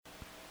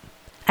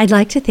I'd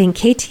like to thank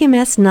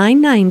KTMS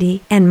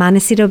 990 and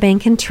Montecito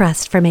Bank and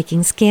Trust for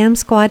making Scam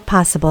Squad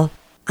possible.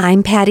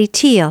 I'm Patty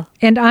Teal.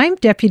 And I'm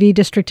Deputy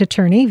District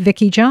Attorney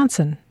Vicki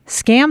Johnson.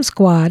 Scam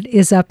Squad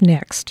is up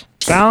next.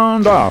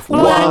 Sound off.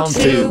 1,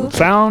 2.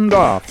 Sound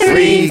off.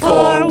 3,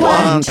 4.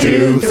 1,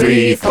 2,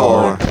 3,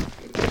 4.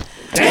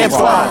 Scam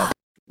Squad.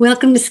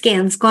 Welcome to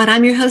Scam Squad.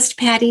 I'm your host,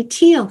 Patty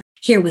Teal,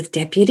 here with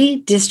Deputy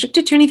District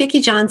Attorney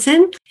Vicki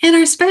Johnson and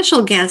our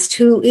special guest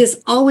who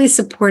is always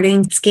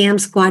supporting Scam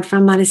Squad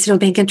from Montecito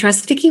Bank and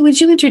Trust. Vicki,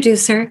 would you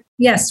introduce her?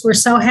 Yes, we're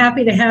so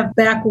happy to have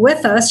back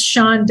with us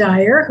Shawn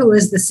Dyer, who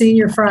is the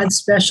Senior Fraud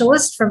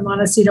Specialist from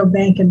Montecito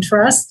Bank and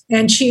Trust.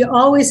 And she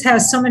always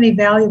has so many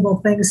valuable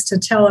things to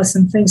tell us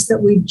and things that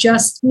we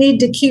just need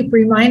to keep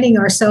reminding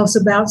ourselves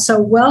about. So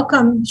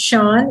welcome,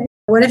 Shawn.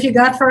 What have you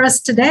got for us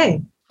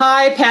today?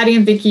 Hi, Patty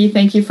and Vicki.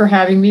 Thank you for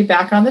having me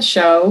back on the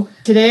show.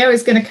 Today, I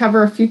was going to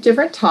cover a few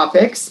different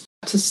topics.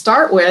 To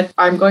start with,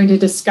 I'm going to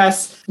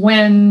discuss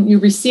when you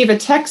receive a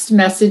text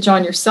message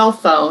on your cell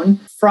phone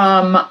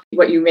from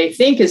what you may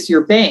think is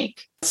your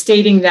bank,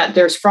 stating that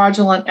there's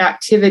fraudulent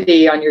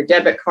activity on your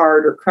debit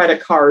card or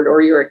credit card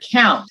or your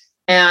account.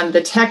 And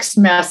the text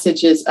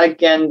message is,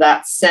 again,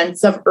 that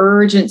sense of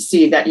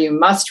urgency that you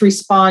must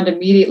respond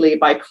immediately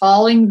by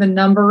calling the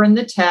number in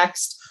the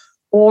text,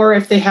 or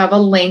if they have a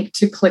link,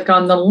 to click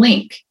on the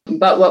link.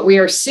 But what we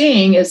are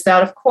seeing is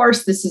that, of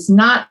course, this is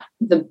not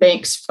the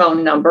bank's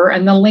phone number,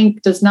 and the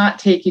link does not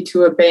take you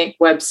to a bank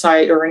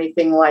website or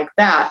anything like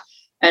that.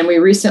 And we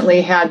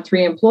recently had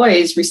 3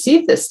 employees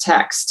receive this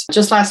text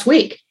just last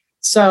week.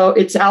 So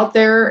it's out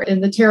there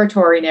in the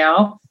territory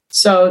now.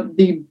 So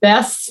the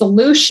best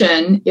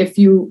solution, if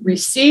you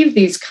receive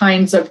these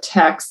kinds of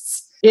texts,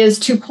 is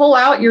to pull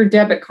out your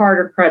debit card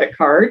or credit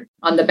card.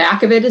 On the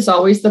back of it is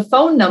always the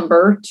phone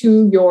number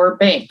to your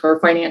bank or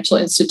financial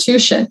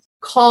institution.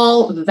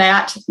 Call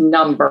that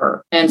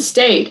number and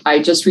state,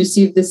 I just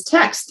received this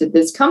text. Did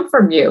this come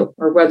from you?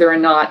 Or whether or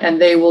not,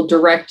 and they will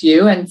direct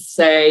you and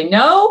say,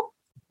 no,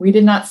 we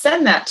did not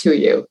send that to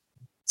you.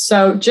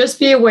 So just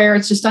be aware.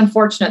 It's just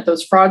unfortunate.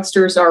 Those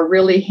fraudsters are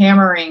really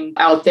hammering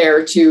out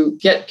there to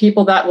get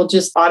people that will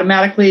just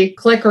automatically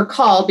click or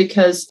call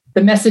because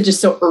the message is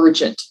so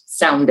urgent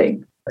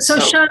sounding. So,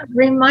 Shawn,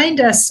 remind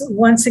us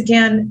once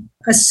again,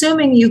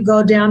 assuming you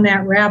go down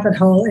that rabbit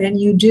hole and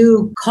you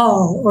do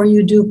call or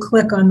you do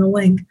click on the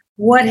link,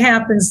 what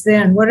happens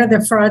then? What are the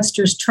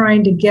fraudsters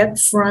trying to get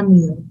from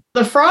you?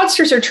 The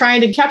fraudsters are trying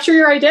to capture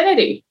your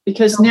identity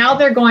because now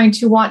they're going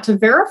to want to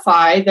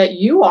verify that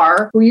you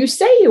are who you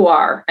say you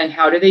are. And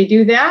how do they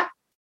do that?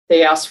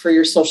 They ask for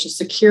your social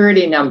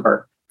security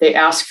number. They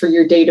ask for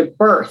your date of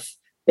birth.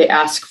 They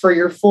ask for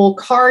your full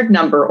card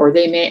number, or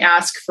they may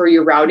ask for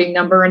your routing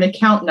number and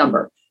account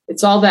number.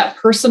 It's all that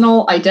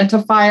personal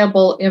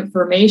identifiable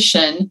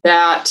information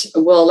that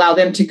will allow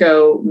them to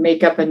go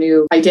make up a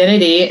new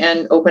identity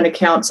and open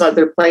accounts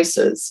other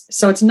places.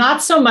 So it's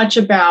not so much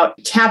about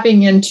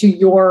tapping into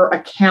your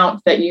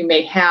account that you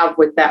may have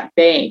with that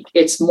bank.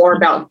 It's more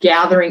about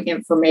gathering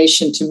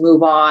information to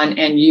move on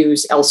and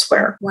use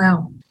elsewhere.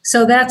 Wow.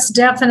 So that's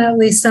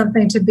definitely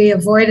something to be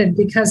avoided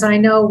because I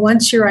know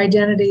once your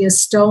identity is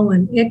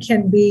stolen, it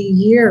can be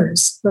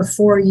years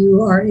before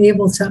you are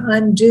able to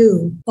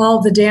undo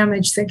all the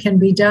damage that can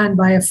be done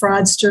by a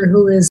fraudster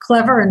who is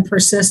clever and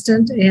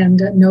persistent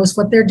and knows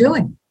what they're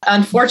doing.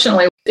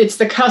 Unfortunately, it's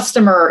the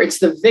customer, it's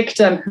the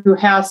victim who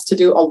has to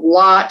do a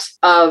lot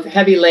of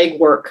heavy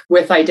legwork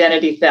with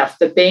identity theft.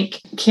 The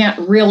bank can't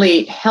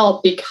really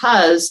help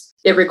because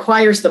it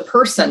requires the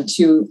person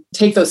to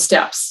take those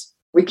steps.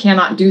 We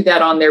cannot do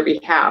that on their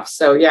behalf.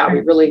 So we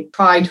really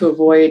try to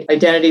avoid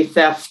identity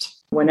theft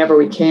whenever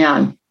we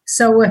can.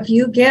 So if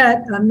you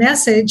get a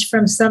message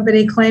from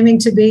somebody claiming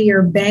to be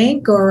your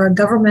bank or a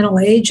governmental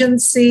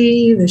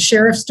agency, the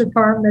sheriff's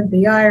department,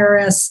 the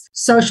IRS,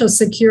 Social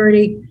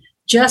Security,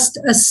 just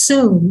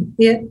assume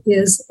it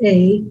is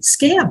a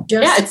scam.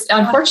 It's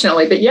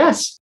unfortunately, but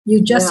yes.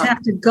 You just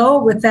have to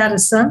go with that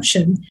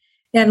assumption.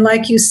 And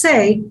like you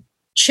say,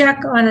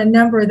 check on a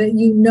number that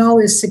you know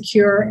is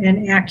secure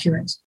and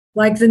accurate,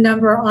 like the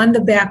number on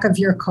the back of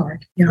your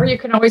card. Or you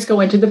can always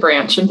go into the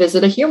branch and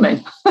visit a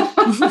human.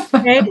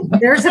 Hey,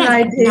 there's an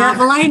idea.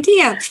 Novel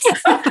idea.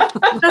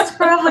 That's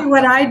probably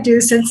what I do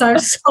since I'm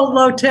so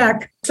low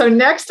tech. So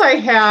next I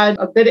had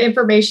a bit of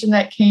information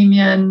that came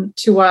in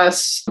to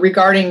us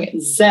regarding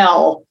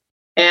Zelle.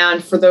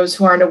 And for those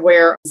who aren't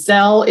aware,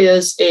 Zelle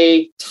is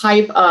a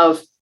type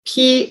of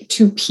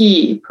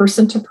P2P,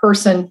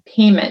 person-to-person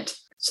payment.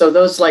 So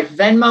those like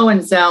Venmo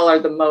and Zelle are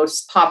the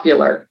most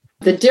popular.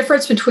 The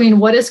difference between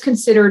what is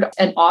considered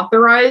an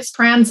authorized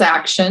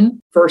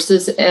transaction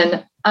versus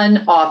an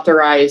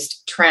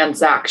unauthorized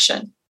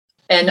transaction.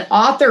 An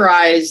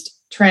authorized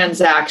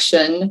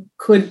transaction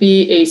could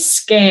be a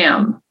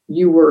scam.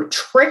 You were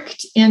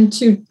tricked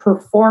into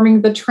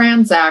performing the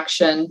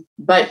transaction,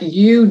 but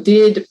you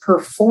did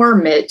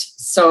perform it,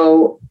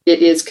 so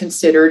it is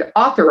considered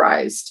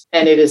authorized.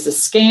 And it is a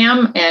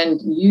scam,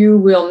 and you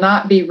will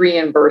not be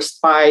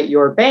reimbursed by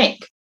your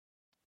bank.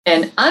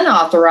 An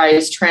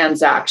unauthorized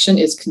transaction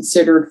is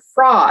considered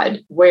fraud,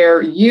 where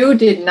you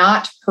did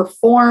not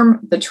perform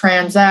the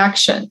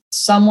transaction.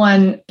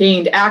 Someone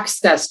gained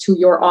access to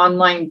your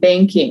online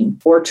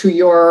banking or to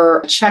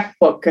your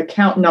checkbook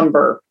account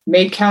number,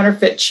 made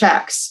counterfeit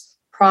checks,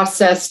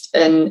 processed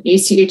an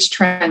ACH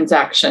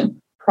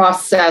transaction,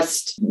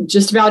 processed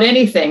just about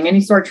anything,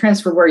 any sort of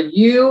transfer where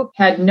you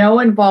had no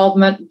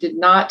involvement, did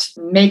not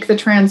make the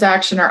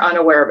transaction or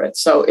unaware of it.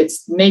 So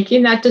it's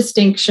making that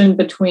distinction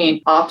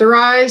between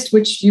authorized,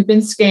 which you've been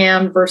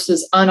scammed,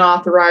 versus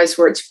unauthorized,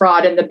 where it's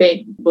fraud and the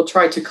bank will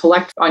try to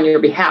collect on your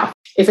behalf.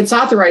 If it's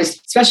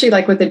authorized, especially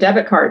like with the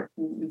debit card,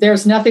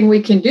 there's nothing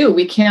we can do.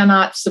 We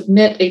cannot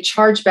submit a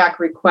chargeback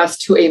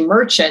request to a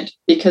merchant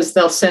because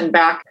they'll send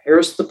back,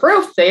 here's the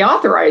proof, they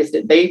authorized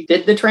it, they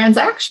did the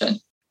transaction.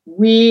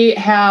 We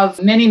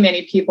have many,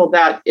 many people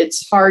that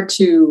it's hard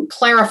to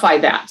clarify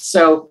that.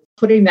 So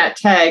putting that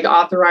tag,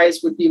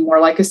 authorized would be more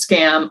like a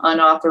scam,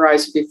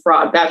 unauthorized would be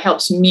fraud. That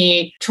helps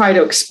me try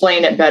to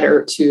explain it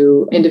better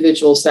to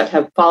individuals that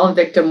have fallen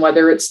victim,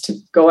 whether it's to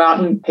go out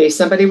and pay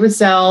somebody with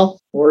Zelle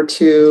or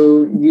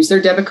to use their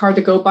debit card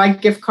to go buy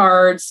gift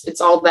cards.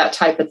 It's all that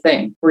type of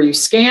thing. Were you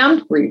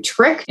scammed? Were you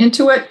tricked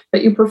into it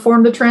that you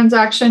performed the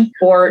transaction?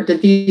 Or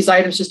did these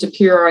items just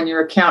appear on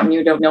your account and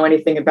you don't know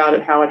anything about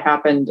it, how it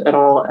happened at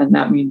all? And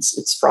that means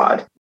it's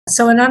fraud.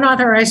 So an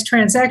unauthorized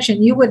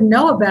transaction, you wouldn't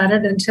know about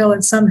it until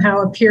it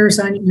somehow appears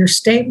on your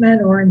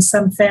statement or in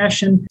some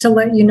fashion to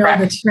let you know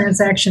Correct. that the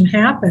transaction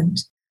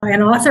happened.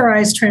 An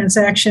authorized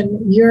transaction,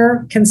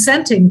 you're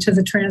consenting to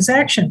the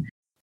transaction.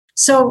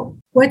 So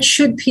what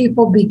should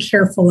people be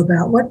careful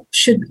about? What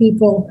should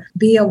people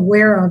be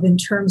aware of in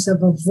terms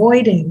of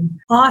avoiding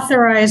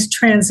authorized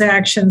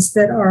transactions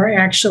that are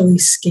actually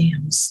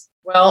scams?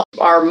 Well,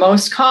 our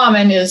most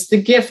common is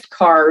the gift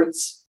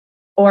cards,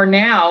 or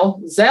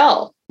now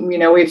Zelle. You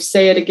know, we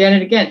say it again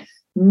and again.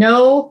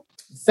 No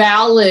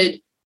valid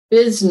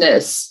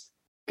business,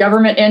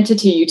 government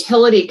entity,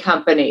 utility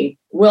company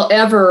will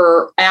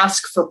ever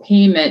ask for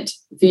payment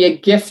via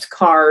gift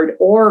card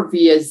or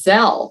via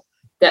Zelle.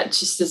 That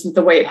just isn't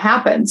the way it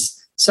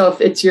happens. So if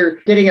it's you're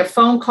getting a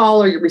phone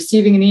call or you're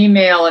receiving an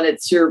email and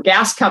it's your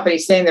gas company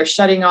saying they're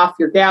shutting off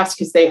your gas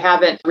because they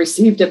haven't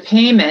received a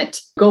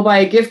payment, go buy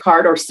a gift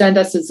card or send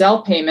us a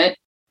Zelle payment.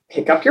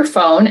 Pick up your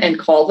phone and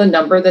call the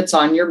number that's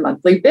on your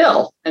monthly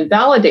bill and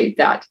validate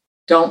that.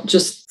 Don't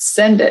just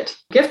send it.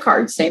 Gift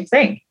card, same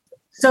thing.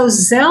 So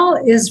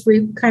Zelle is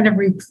kind of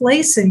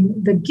replacing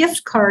the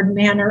gift card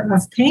manner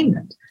of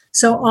payment.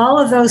 So all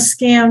of those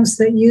scams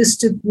that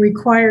used to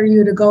require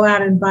you to go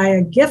out and buy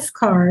a gift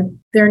card,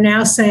 they're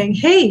now saying,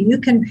 hey, you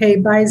can pay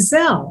by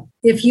Zelle.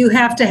 If you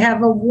have to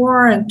have a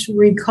warrant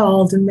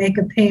recalled and make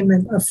a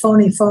payment, a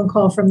phony phone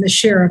call from the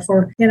sheriff,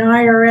 or an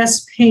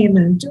IRS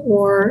payment,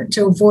 or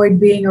to avoid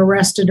being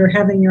arrested or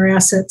having your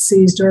assets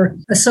seized, or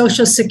a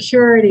Social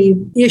Security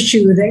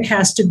issue that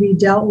has to be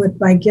dealt with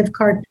by gift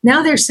card.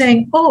 Now they're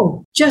saying,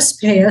 oh, just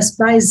pay us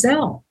by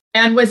Zelle.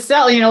 And with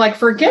Zelle, like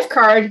for a gift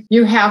card,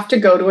 you have to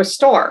go to a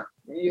store.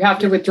 You have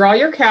to withdraw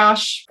your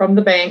cash from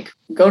the bank,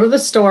 go to the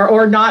store,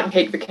 or not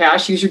take the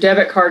cash. Use your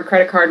debit card,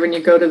 credit card when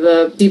you go to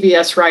the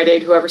CVS, Rite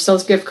Aid, whoever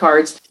sells gift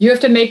cards. You have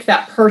to make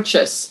that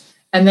purchase.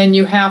 And then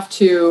you have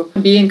to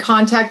be in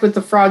contact with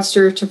the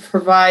fraudster to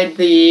provide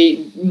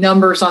the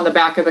numbers on the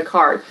back of the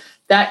card.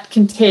 That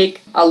can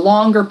take a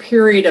longer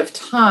period of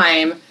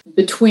time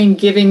between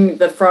giving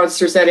the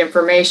fraudsters that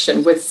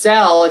information. With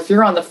Zelle, if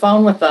you're on the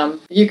phone with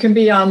them, you can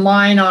be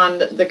online on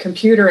the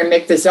computer and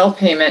make the Zelle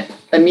payment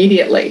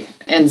immediately.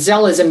 And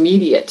Zelle is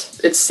immediate.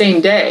 It's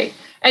same day.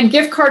 And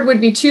gift card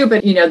would be too,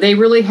 but they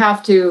really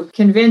have to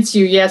convince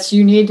you, yes,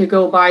 you need to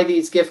go buy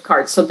these gift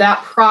cards. So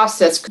that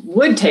process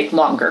would take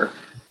longer.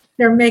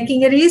 They're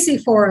making it easy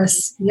for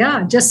us.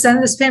 Yeah, just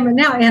send this payment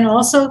now. And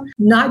also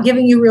not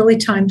giving you really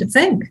time to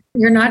think.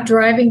 You're not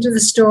driving to the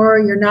store.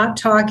 You're not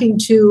talking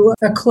to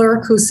a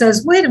clerk who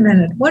says, wait a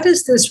minute, what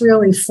is this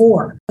really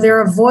for?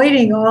 They're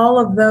avoiding all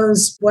of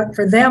those, what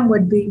for them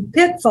would be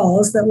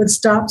pitfalls that would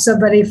stop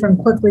somebody from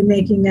quickly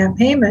making that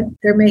payment.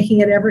 They're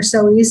making it ever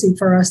so easy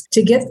for us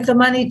to get the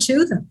money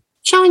to them.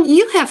 Sean,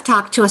 you have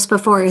talked to us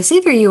before. It was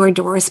either you or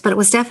Doris, but it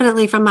was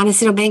definitely from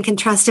Montecito Bank and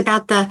Trust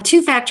about the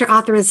two-factor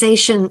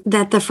authorization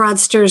that the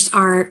fraudsters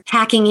are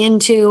hacking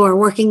into or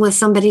working with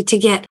somebody to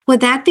get.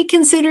 Would that be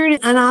considered an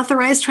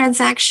unauthorized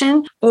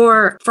transaction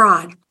or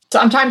fraud?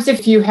 Sometimes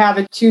if you have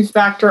a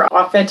two-factor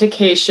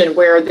authentication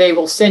where they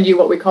will send you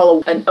what we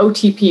call an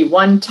OTP,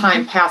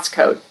 one-time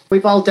passcode.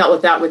 We've all dealt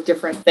with that with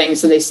different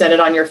things, and they send it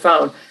on your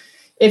phone.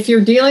 If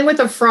you're dealing with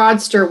a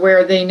fraudster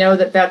where they know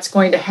that that's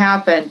going to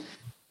happen,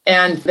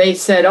 and they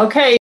said,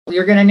 okay,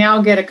 you're going to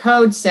now get a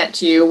code sent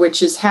to you,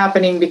 which is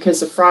happening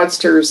because of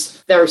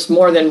fraudsters. There's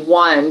more than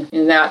one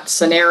in that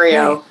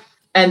scenario. Right.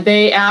 And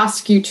they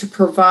ask you to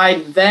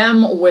provide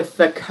them with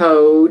the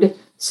code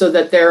so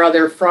that their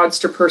other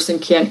fraudster person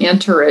can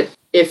enter it.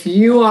 If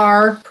you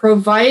are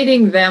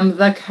providing them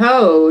the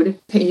code,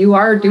 you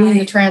are doing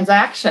the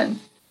transaction.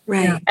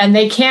 Right. And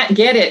they can't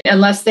get it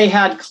unless they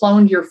had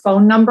cloned your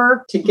phone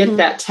number to get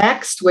that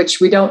text,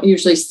 which we don't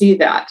usually see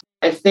that.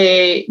 If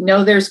they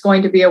know there's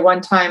going to be a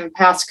one-time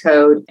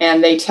passcode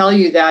and they tell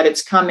you that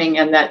it's coming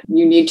and that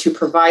you need to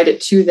provide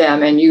it to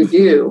them and you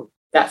do,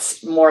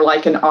 that's more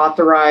like an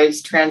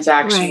authorized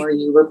transaction where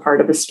you were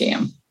part of a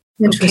scam.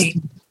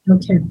 Interesting.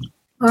 Okay.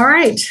 All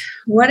right.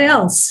 What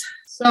else?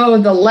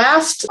 So the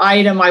last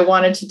item I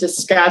wanted to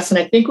discuss, and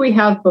I think we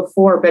have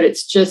before, but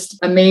it's just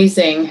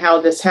amazing how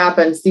this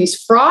happens.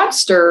 These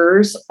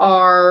fraudsters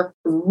are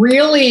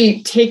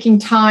really taking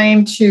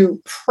time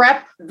to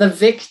prep the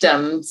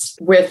victims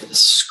with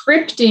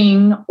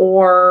scripting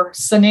or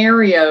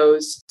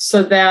scenarios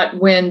so that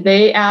when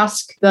they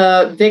ask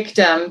the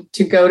victim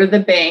to go to the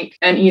bank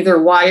and either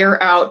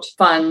wire out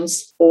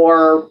funds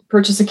or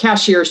purchase a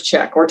cashier's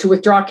check or to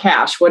withdraw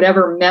cash,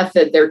 whatever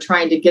method they're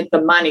trying to get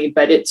the money,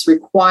 but it's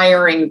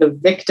requiring the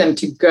victim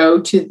to go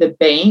to the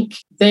bank,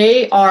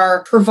 they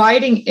are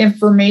providing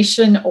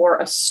information or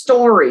a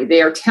story.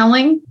 They are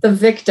telling the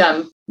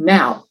victim,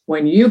 now,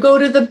 when you go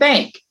to the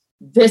bank,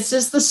 this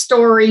is the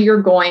story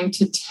you're going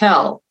to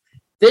tell.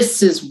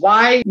 This is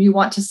why you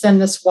want to send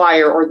this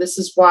wire, or this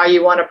is why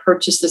you want to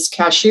purchase this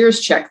cashier's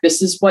check.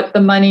 This is what the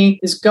money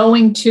is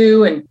going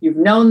to, and you've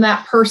known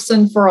that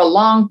person for a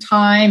long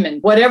time,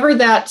 and whatever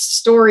that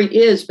story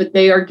is, but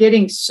they are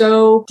getting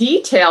so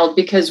detailed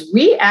because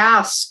we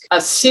ask a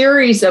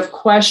series of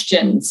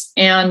questions.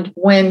 And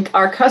when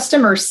our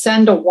customers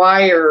send a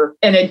wire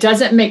and it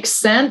doesn't make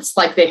sense,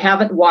 like they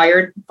haven't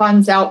wired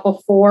funds out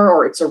before,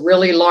 or it's a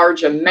really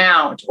large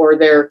amount, or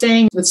they're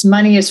saying this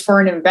money is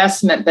for an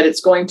investment, but it's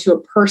going to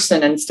a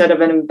person instead of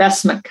an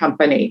investment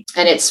company,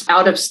 and it's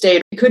out of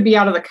state, it could be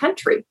out of the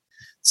country.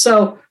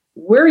 So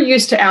we're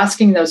used to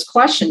asking those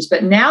questions,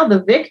 but now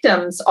the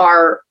victims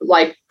are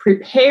like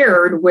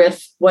prepared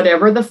with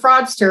whatever the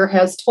fraudster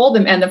has told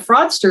them. And the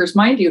fraudsters,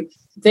 mind you,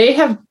 they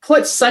have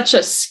put such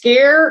a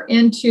scare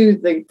into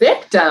the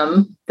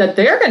victim that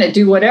they're going to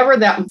do whatever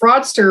that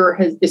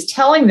fraudster is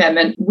telling them.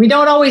 And we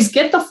don't always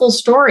get the full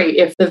story.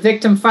 If the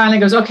victim finally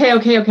goes, okay,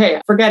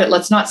 forget it.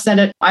 Let's not send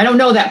it. I don't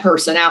know that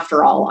person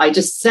after all. I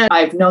just said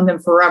I've known them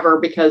forever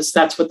because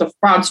that's what the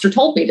fraudster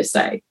told me to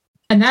say.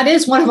 And that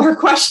is one of our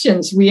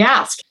questions we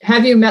ask.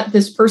 Have you met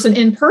this person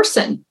in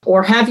person?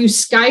 Or have you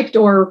Skyped?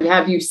 Or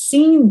have you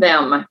seen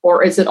them?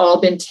 Or has it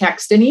all been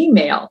text and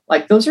email?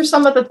 Like those are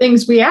some of the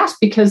things we ask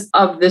because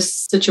of this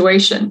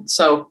situation.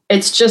 So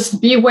it's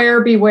just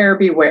beware, beware,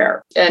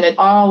 beware. And it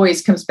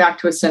always comes back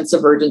to a sense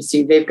of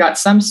urgency. They've got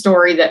some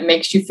story that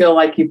makes you feel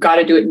like you've got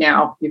to do it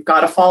now. You've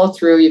got to follow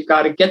through. You've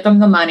got to get them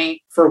the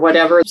money for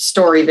whatever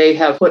story they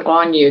have put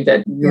on you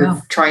that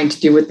you're trying to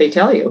do what they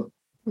tell you.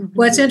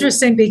 Well, it's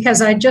interesting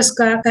because I just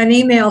got an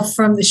email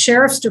from the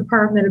sheriff's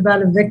department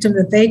about a victim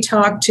that they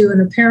talked to. And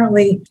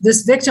apparently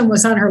this victim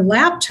was on her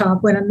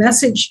laptop when a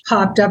message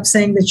popped up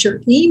saying that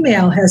your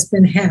email has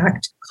been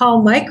hacked.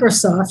 Call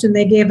Microsoft, and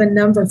they gave a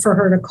number for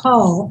her to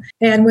call.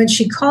 And when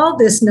she called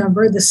this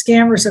number, the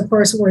scammers, of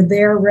course, were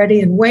there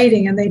ready and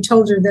waiting. And they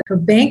told her that her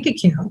bank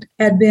account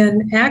had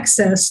been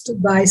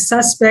accessed by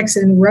suspects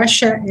in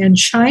Russia and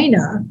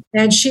China.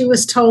 And she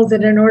was told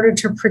that in order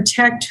to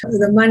protect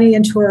the money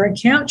into her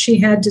account, she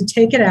had to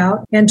take it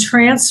out and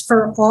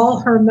transfer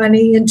all her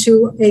money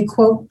into a,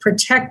 quote,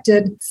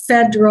 protected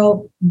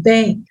federal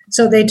bank.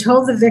 So they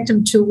told the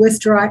victim to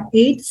withdraw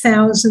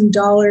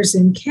 $8,000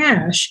 in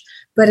cash.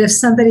 But if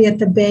somebody at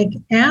the bank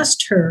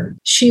asked her,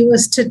 she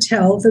was to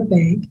tell the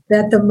bank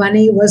that the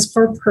money was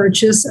for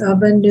purchase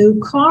of a new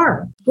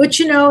car, which,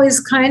 you know, is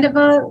kind of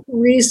a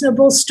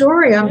reasonable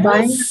story. I'm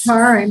buying a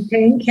car, I'm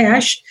paying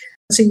cash.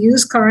 It's a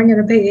used car, I'm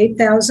going to pay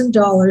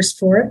 $8,000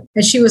 for it.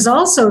 And she was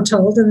also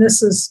told, and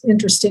this is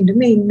interesting to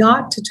me,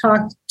 not to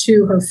talk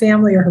to her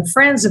family or her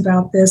friends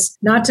about this,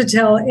 not to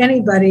tell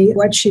anybody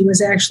what she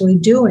was actually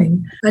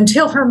doing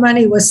until her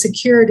money was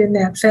secured in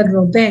that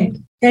federal bank.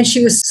 And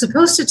she was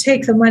supposed to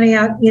take the money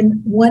out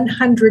in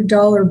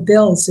 $100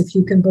 bills, if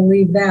you can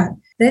believe that.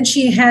 Then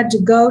she had to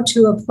go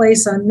to a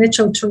place on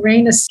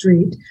Mitchell-Terena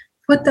Street,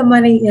 put the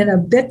money in a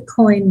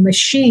Bitcoin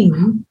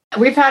machine.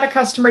 We've had a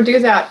customer do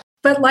that.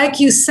 But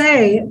like you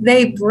say,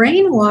 they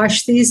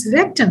brainwash these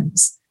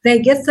victims. They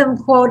get them,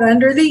 quote,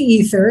 under the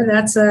ether.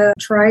 That's a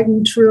tried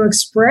and true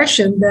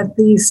expression that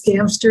these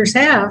scamsters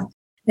have.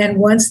 And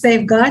once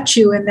they've got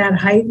you in that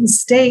heightened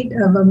state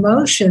of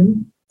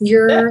emotion,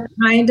 you're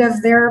kind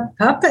of their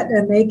puppet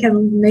and they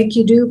can make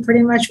you do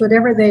pretty much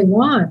whatever they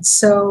want.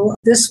 So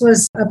this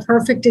was a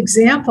perfect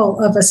example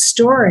of a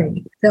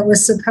story that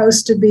was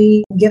supposed to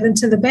be given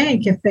to the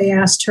bank if they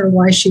asked her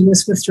why she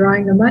was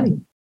withdrawing the money.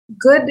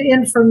 Good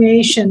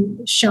information,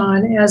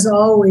 Sean, as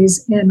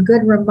always, and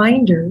good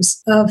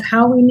reminders of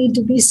how we need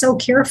to be so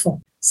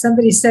careful.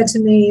 Somebody said to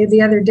me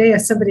the other day,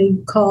 somebody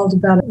called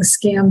about a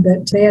scam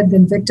that they had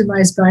been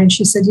victimized by, and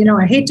she said, you know,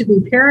 I hate to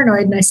be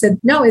paranoid. And I said,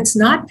 no, it's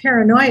not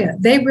paranoia.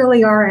 They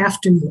really are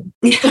after you.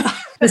 The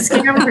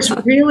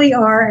scammers really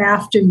are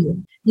after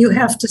you. You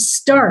have to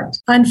start,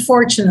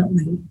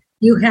 unfortunately,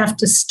 you have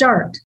to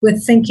start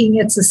with thinking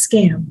it's a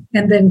scam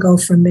and then go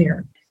from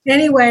there.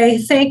 Anyway,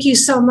 thank you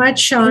so much,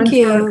 Sean,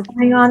 for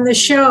coming on the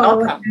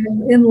show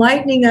and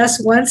enlightening us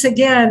once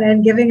again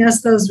and giving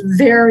us those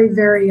very,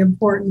 very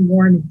important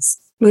warnings.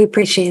 We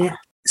appreciate it.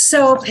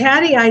 So,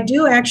 Patty, I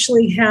do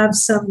actually have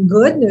some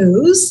good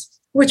news,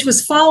 which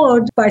was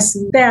followed by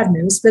some bad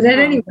news. But at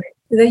any rate,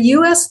 the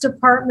U.S.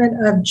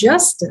 Department of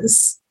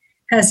Justice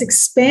has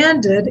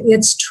expanded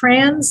its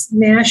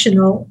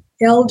transnational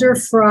elder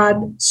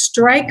fraud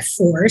strike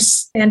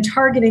force and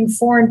targeting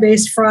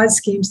foreign-based fraud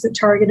schemes that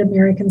target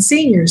American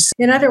seniors.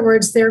 In other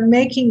words, they're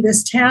making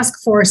this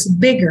task force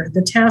bigger,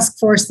 the task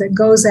force that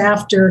goes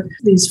after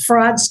these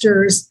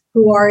fraudsters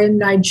who are in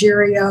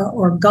Nigeria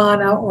or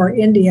Ghana or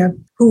India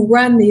who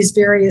run these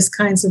various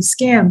kinds of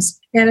scams.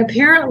 And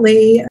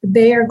apparently,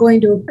 they are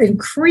going to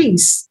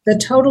increase the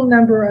total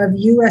number of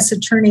U.S.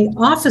 attorney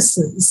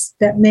offices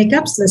that make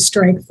up the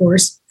strike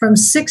force from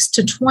 6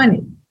 to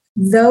 20.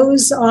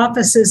 Those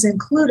offices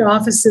include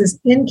offices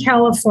in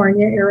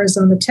California,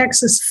 Arizona,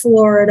 Texas,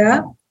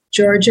 Florida,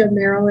 Georgia,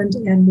 Maryland,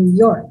 and New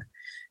York.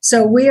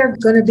 So we are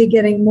going to be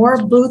getting more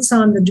boots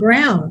on the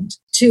ground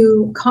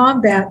to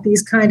combat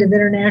these kind of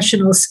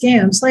international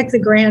scams like the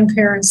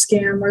grandparent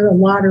scam or the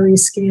lottery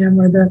scam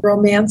or the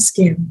romance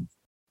scam.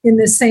 In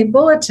the same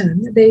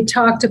bulletin, they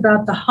talked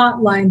about the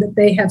hotline that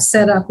they have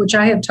set up, which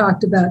I have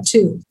talked about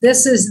too.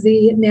 This is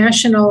the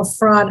National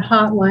Fraud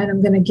Hotline.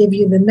 I'm going to give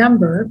you the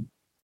number.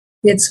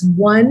 It's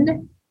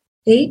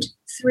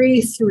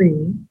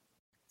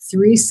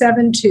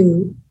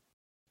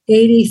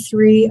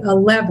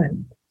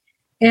 1-833-372-8311.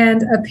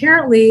 And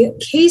apparently,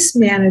 case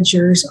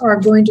managers are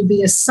going to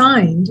be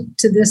assigned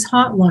to this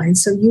hotline.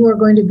 So you are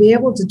going to be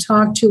able to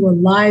talk to a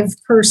live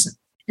person.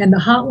 And the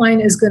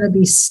hotline is going to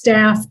be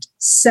staffed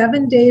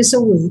 7 days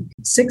a week,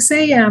 6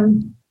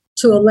 a.m.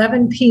 to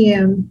 11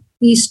 p.m.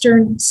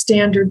 Eastern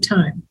Standard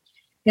Time.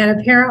 And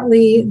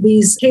apparently,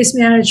 these case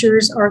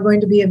managers are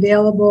going to be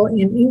available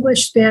in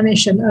English,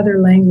 Spanish, and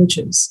other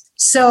languages.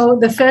 So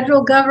the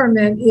federal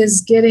government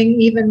is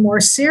getting even more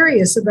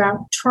serious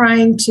about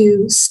trying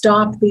to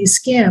stop these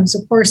scams.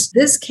 Of course,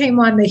 this came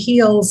on the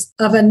heels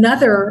of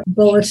another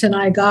bulletin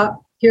I got.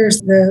 Here's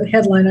the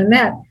headline on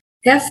that.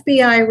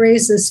 FBI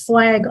raises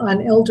flag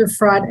on elder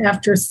fraud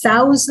after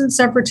thousands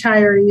of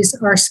retirees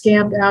are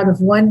scammed out of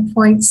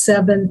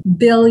 $1.7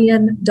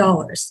 billion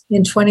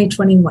in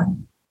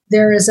 2021.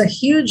 There is a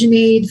huge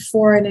need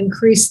for an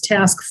increased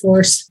task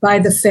force by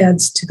the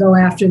feds to go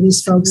after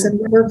these folks. And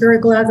we're very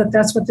glad that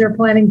that's what they're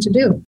planning to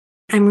do.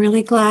 I'm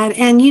really glad.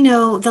 And, you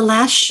know, the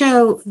last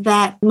show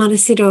that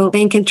Montecito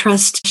Bank and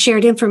Trust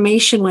shared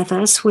information with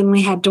us when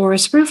we had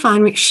Doris Roof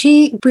on,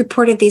 she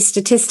reported these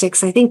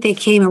statistics. I think they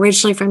came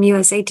originally from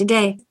USA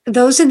Today.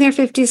 Those in their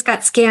 50s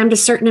got scammed a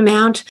certain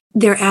amount,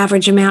 their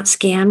average amount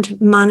scammed,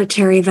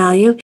 monetary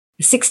value.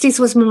 60s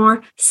was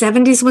more,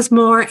 70s was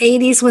more,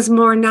 80s was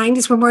more,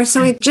 90s were more.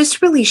 So it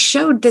just really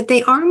showed that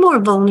they are more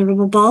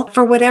vulnerable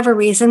for whatever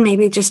reason,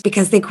 maybe just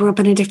because they grew up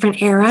in a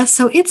different era.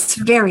 So it's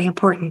very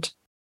important.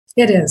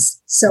 It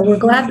is. So we're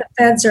glad the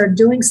feds are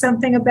doing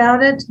something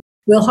about it.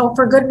 We'll hope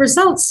for good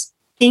results.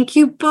 Thank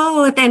you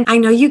both. And I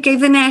know you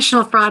gave the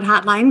National Fraud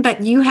Hotline,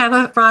 but you have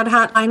a fraud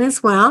hotline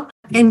as well.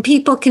 And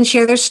people can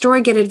share their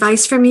story, get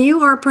advice from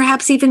you, or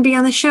perhaps even be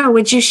on the show.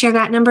 Would you share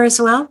that number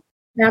as well?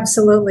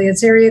 Absolutely.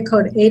 It's area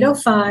code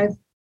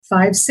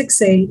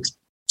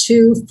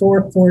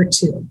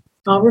 805-568-2442.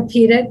 I'll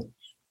repeat it,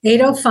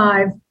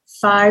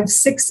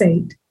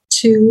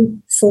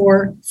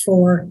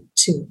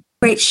 805-568-2442.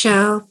 Great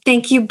show.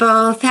 Thank you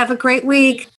both. Have a great week.